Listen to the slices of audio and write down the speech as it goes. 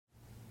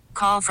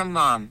Call from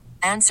mom.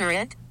 Answer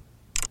it.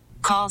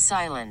 Call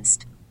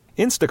silenced.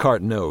 Instacart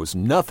knows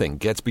nothing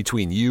gets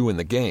between you and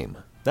the game.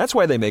 That's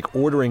why they make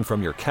ordering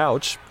from your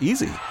couch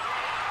easy.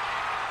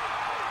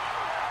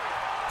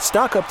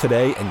 Stock up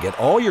today and get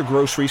all your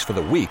groceries for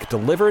the week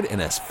delivered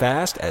in as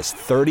fast as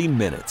 30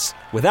 minutes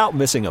without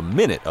missing a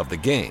minute of the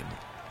game.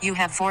 You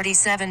have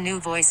 47 new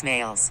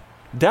voicemails.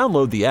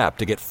 Download the app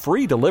to get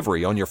free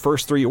delivery on your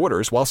first 3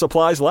 orders while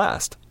supplies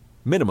last.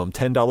 Minimum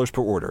 $10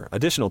 per order.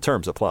 Additional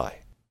terms apply.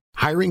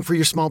 Hiring for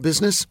your small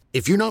business?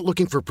 If you're not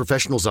looking for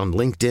professionals on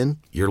LinkedIn,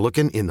 you're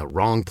looking in the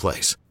wrong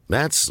place.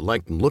 That's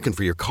like looking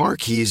for your car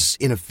keys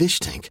in a fish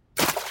tank.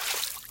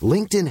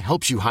 LinkedIn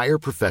helps you hire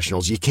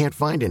professionals you can't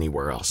find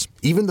anywhere else,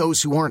 even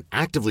those who aren't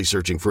actively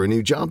searching for a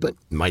new job but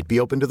might be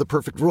open to the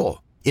perfect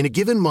role. In a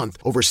given month,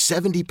 over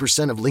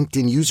 70% of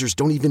LinkedIn users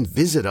don't even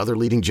visit other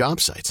leading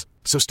job sites.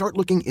 So start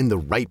looking in the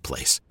right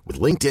place. With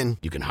LinkedIn,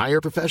 you can hire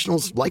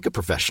professionals like a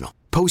professional.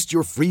 Post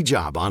your free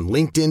job on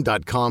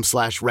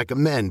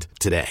linkedin.com/recommend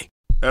today.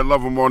 Ed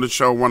Lover Morning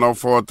Show,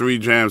 104.3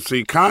 Jam.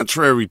 See,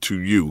 contrary to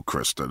you,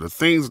 Krista, the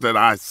things that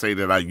I say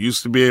that I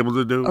used to be able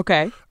to do,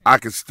 I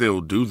can still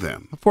do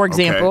them. For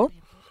example? Okay?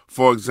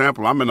 For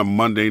example, I'm in a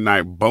Monday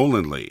night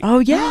bowling league. Oh,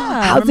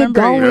 yeah. How's it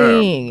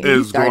going? Yeah,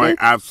 it's going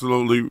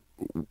absolutely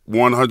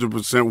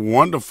 100%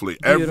 wonderfully.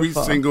 Beautiful. Every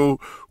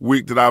single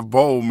week that I've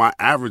bowled, my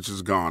average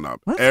has gone up.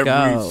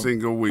 Every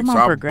single week. Come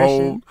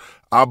on,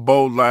 I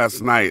bowled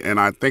last night, and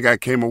I think I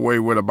came away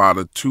with about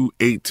a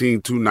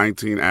 218,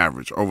 219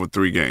 average over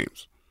 3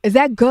 games. Is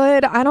that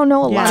good? I don't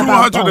know a lot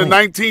about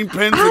 219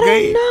 pins a game. I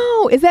don't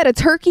know. Is that a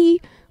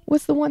turkey?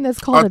 What's the one that's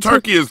called a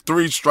turkey? Is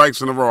 3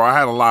 strikes in a row. I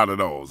had a lot of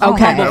those.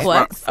 Okay.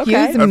 That's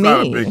Excuse not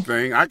me. a big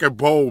thing. I can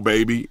bowl,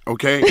 baby,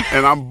 okay?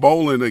 And I'm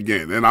bowling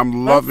again, and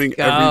I'm loving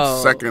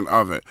every second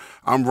of it.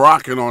 I'm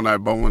rocking on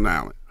that bowling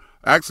alley.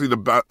 Actually,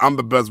 I'm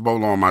the best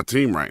bowler on my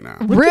team right now.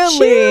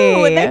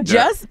 Really? And they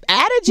just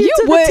added you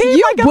to the team.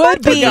 You like a would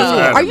month be.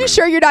 ago. Are you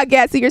sure you're not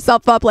gassing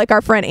yourself up like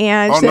our friend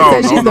Ange that no,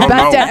 says she's the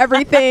best at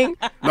everything?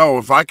 No,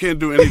 if I can't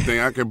do anything,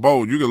 I can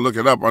bowl. You can look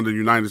it up under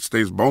United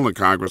States Bowling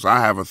Congress.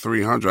 I have a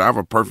 300. I have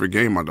a perfect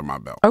game under my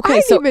belt.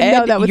 Okay, so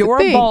Ed, you're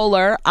a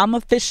bowler. I'm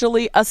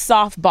officially a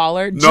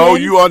softballer. No,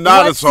 Jen, you are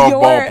not a what's softball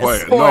your player.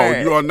 sport?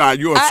 No, you are not.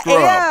 You're a scrub.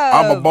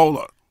 I'm a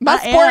bowler. My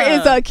sport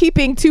is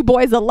keeping 2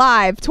 boys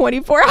alive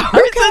 24 hours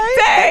a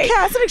day.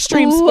 That's an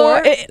extreme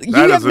sport. You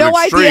have no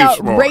idea.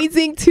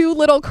 Raising 2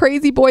 little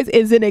crazy boys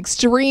is an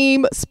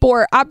extreme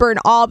sport. I burn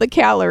all the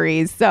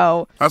calories.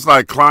 So that's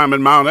like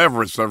climbing Mount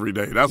Everest every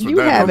day. That's what you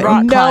have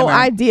no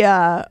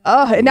idea.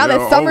 And now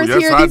that summer's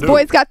here, these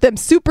boys got them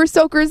super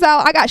soakers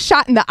out. I got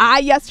shot in the eye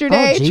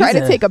yesterday trying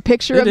to take a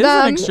picture of them. It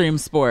is an extreme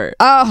sport.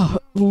 Oh,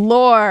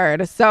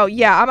 Lord. So,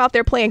 yeah, I'm out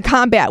there playing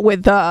combat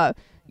with the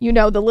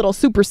little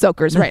super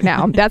soakers right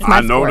now. That's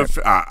my sport.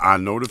 I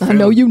know the feeling. I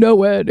know you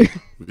know it.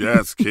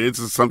 Yes, kids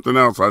is something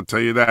else. I'll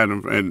tell you that.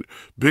 And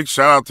big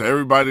shout out to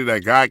everybody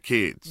that got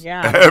kids.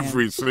 Yeah,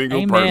 every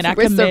single person. I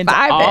commend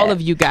all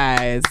of you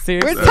guys.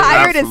 Seriously. We're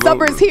tired and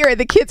summer's here and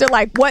the kids are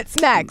like, what's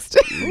next?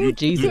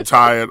 You're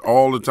tired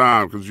all the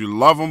time because you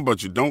love them,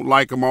 but you don't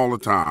like them all the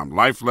time.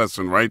 Life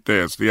lesson right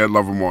there. It's the Ed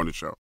Lover Morning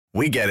Show.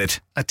 We get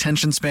it.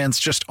 Attention spans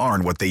just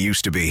aren't what they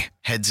used to be.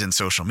 Heads in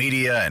social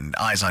media and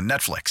eyes on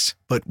Netflix.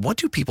 But what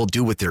do people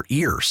do with their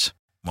ears?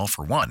 Well,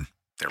 for one,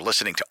 they're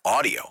listening to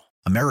audio.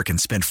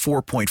 Americans spend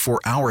 4.4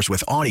 hours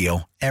with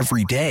audio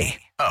every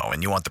day. Oh,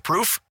 and you want the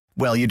proof?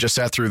 Well, you just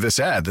sat through this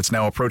ad that's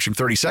now approaching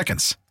 30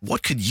 seconds.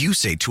 What could you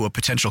say to a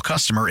potential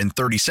customer in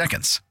 30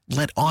 seconds?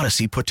 Let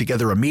Odyssey put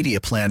together a media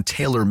plan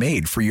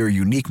tailor-made for your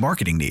unique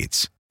marketing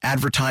needs.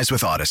 Advertise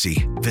with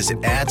Odyssey.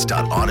 Visit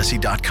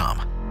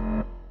ads.odyssey.com.